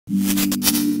Pull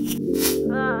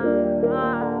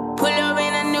up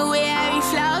in a new way, I be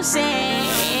flossing.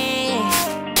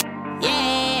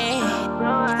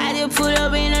 Yeah, I just pull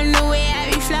up in a new way, I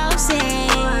be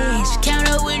flossing. Count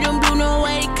up with them, do know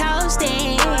what it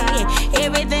costing.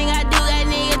 Everything I do, that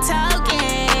nigga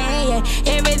talking.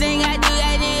 Everything I do,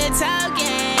 that nigga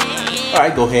talking. All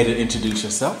right, go ahead and introduce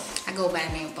yourself. I go by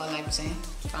the name of BoeLyfe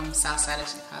from South Side of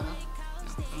Chicago.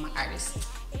 I'm an artist.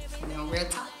 Real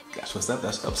talk. That's what's up.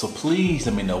 That's up. So please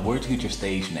let me know, where'd you get your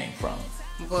stage name from?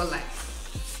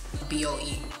 BoeLyfe.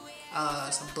 B-O-E.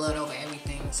 It's a blood over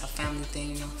everything. It's a family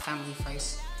thing, family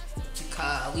first.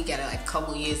 Because we got it like a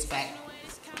couple years back.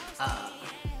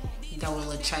 That was a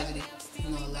little tragedy.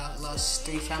 Lost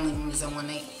 3 family members in one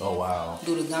night. Oh wow.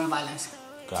 Due to gun violence.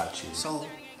 Got you. So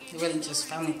really just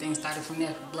family things started from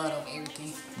there. Blood over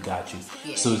everything. Got you.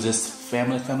 Yeah. So is this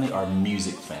family or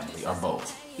music family or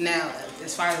both? Now,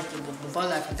 as far as the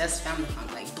BoeLyfe, that's family,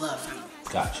 like blood family.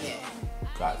 Got you. Yeah.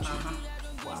 Got you.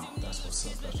 Wow, that's what's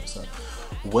up. That's what's up.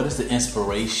 What is the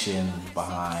inspiration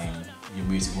behind your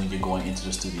music when you're going into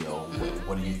the studio?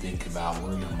 What do you think about?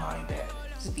 Where your mind at?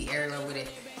 Just be aerial with it.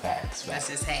 Facts. That's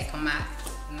just how it come out.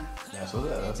 That's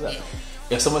what's up. That's Yeah. up.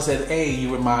 If someone said, "Hey,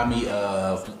 you remind me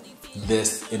of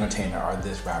this entertainer or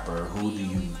this rapper," who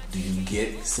do you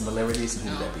get similarities? And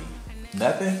who would that be?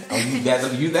 Nothing? Oh,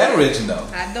 you that original?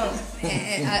 I don't.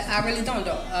 I really don't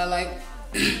though. I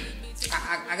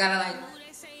gotta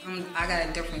I got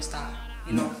a different style.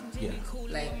 Yeah.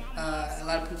 Like a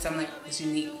lot of people tell me like it's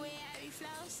unique.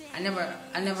 I never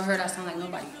heard I sound like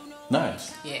nobody.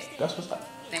 Nice. Yeah. That's what's up.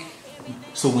 Thank you.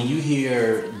 So when you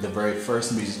hear the very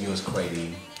first music you was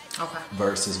creating Okay.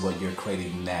 versus what you're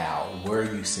creating now, where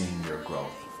are you seeing your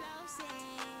growth?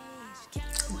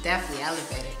 Definitely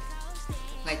elevated.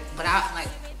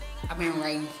 I've been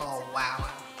writing for a while.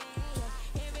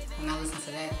 When I listen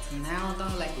to that to now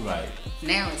though, Right.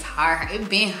 now it's hard. It's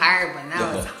been hard, but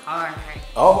now it's hard.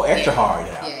 Oh, extra hard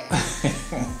now. Yeah.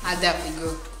 I definitely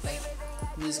grew,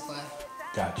 music wise.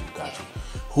 Got you.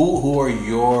 Who are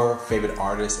your favorite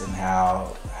artists and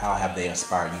how have they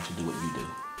inspired you to do what you do?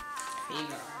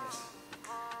 Favorite artist.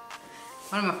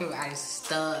 One of my favorite artists is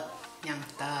Stud. Young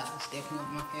Stud is definitely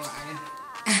my favorite artist.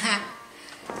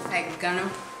 Like Gunner.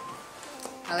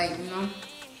 I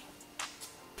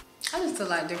just do a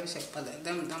lot of different shit, but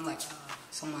them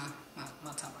some of my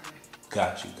top artists.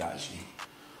 Got you.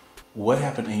 What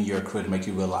happened in your career to make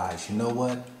you realize, you know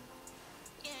what?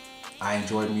 I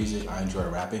enjoy music, I enjoy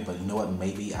rapping, but you know what?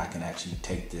 Maybe I can actually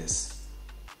take this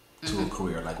to a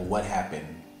career. Like, what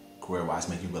happened career-wise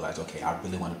make you realize, okay, I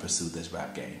really want to pursue this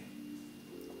rap game?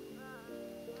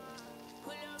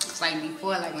 It's like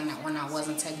before, when I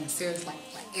wasn't taking it serious, like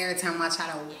every time I try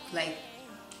to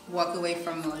walk away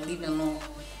from it or leave it alone,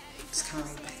 it's coming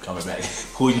right back. Coming back,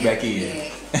 pull you back in.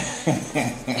 Yeah.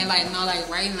 And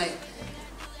writing,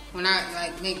 when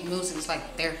I make music, it's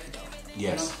like therapy though.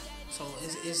 Yes. So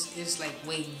it's like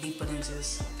way deeper than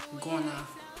just going to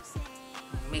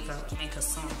make a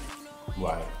song.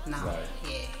 Right. Right.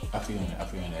 Yeah. I feel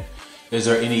that. Is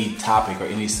there any topic or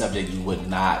any subject you would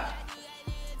not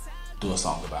do a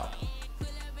song about?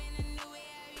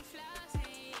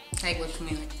 Like what you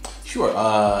mean? Sure.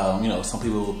 Some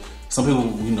people,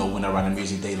 when they're writing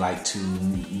music, they like to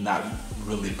not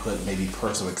really put maybe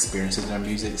personal experiences in their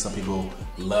music. Some people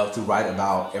love to write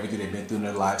about everything they've been through in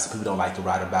their life. Some people don't like to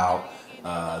write about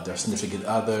their significant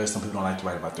others. Some people don't like to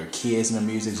write about their kids in their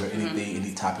music. Is there anything,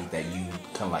 any topic that you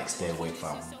kind of stay away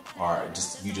from, or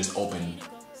you just open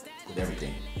with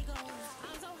everything?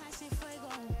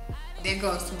 That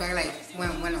goes back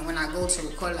when I go to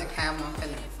record, how I'm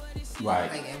feeling.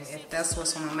 Right. If that's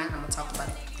what's on my mind, I'm gonna talk about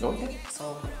it. Okay.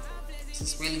 So it's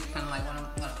just really kind of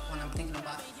what I'm thinking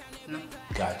about.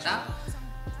 Gotcha.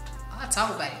 I'll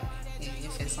talk about it.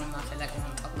 If it's something I feel like I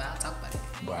want to talk about, I'll talk about it.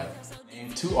 Right.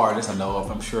 And 2 artists I know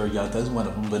of, I'm sure Young Thug's one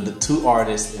of them, but the 2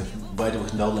 artists, if budget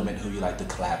was no limit, who you like to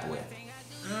collab with?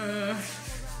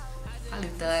 Probably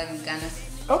Thug and Gunna.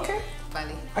 Okay.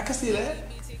 Probably. I can see that.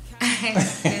 I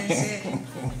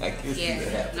can see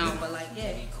that. No, but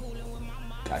yeah.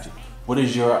 Gotcha. What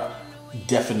is your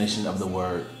definition of the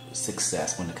word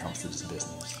success when it comes to this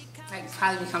business?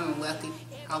 Probably becoming wealthy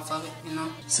off of it,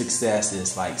 Success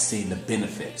is seeing the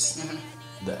benefits.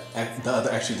 The other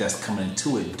actually that's coming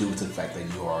into it due to the fact that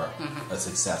you are a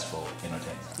successful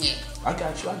entertainer. Yeah. I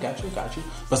got you.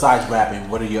 Besides rapping,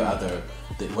 what are your other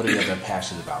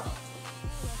passions about?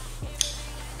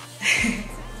 You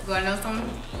wanna know something?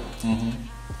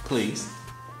 Please.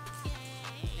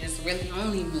 It's really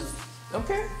only music.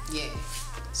 Okay. Yeah.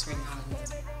 It's really only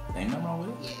music. Ain't nothing wrong with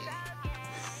it. Yeah.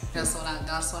 That's what I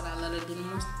love to do the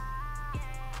most.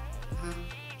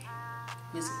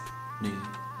 Music. Music.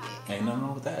 Yeah. Ain't nothing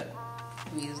wrong with that.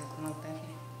 Music, no thank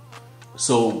you.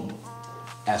 So,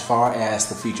 as far as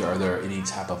the future, are there any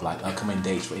type of like upcoming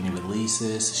dates for any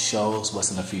releases, shows? What's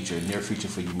in the future, near future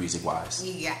for you music wise?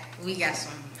 We got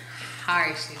some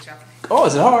hard shit dropping. Oh,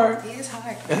 is it hard? Yeah, it's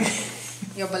hard.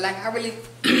 Yo, but like I really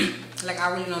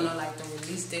don't know like the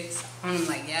release dates on them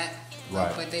like yet.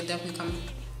 Right. But they definitely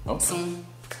coming soon.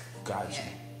 Gotcha. Yeah.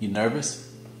 You nervous?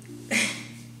 I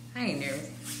ain't nervous.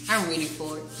 I'm ready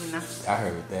for it, you know. I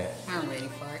heard that. I'm ready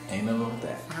for it. Ain't nothing wrong with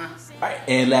that. Uh-huh. All right,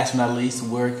 and last but not least,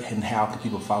 where and how can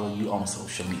people follow you on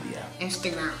social media?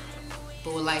 Instagram,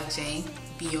 BoeLyfe Jane,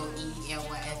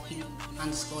 BoeLyfe_JEIN.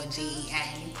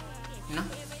 You know.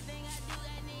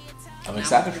 I'm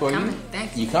excited for you.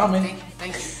 Thank you. You coming?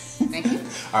 Thank you.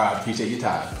 All right, appreciate your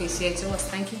time. Appreciate yours.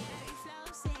 Thank you.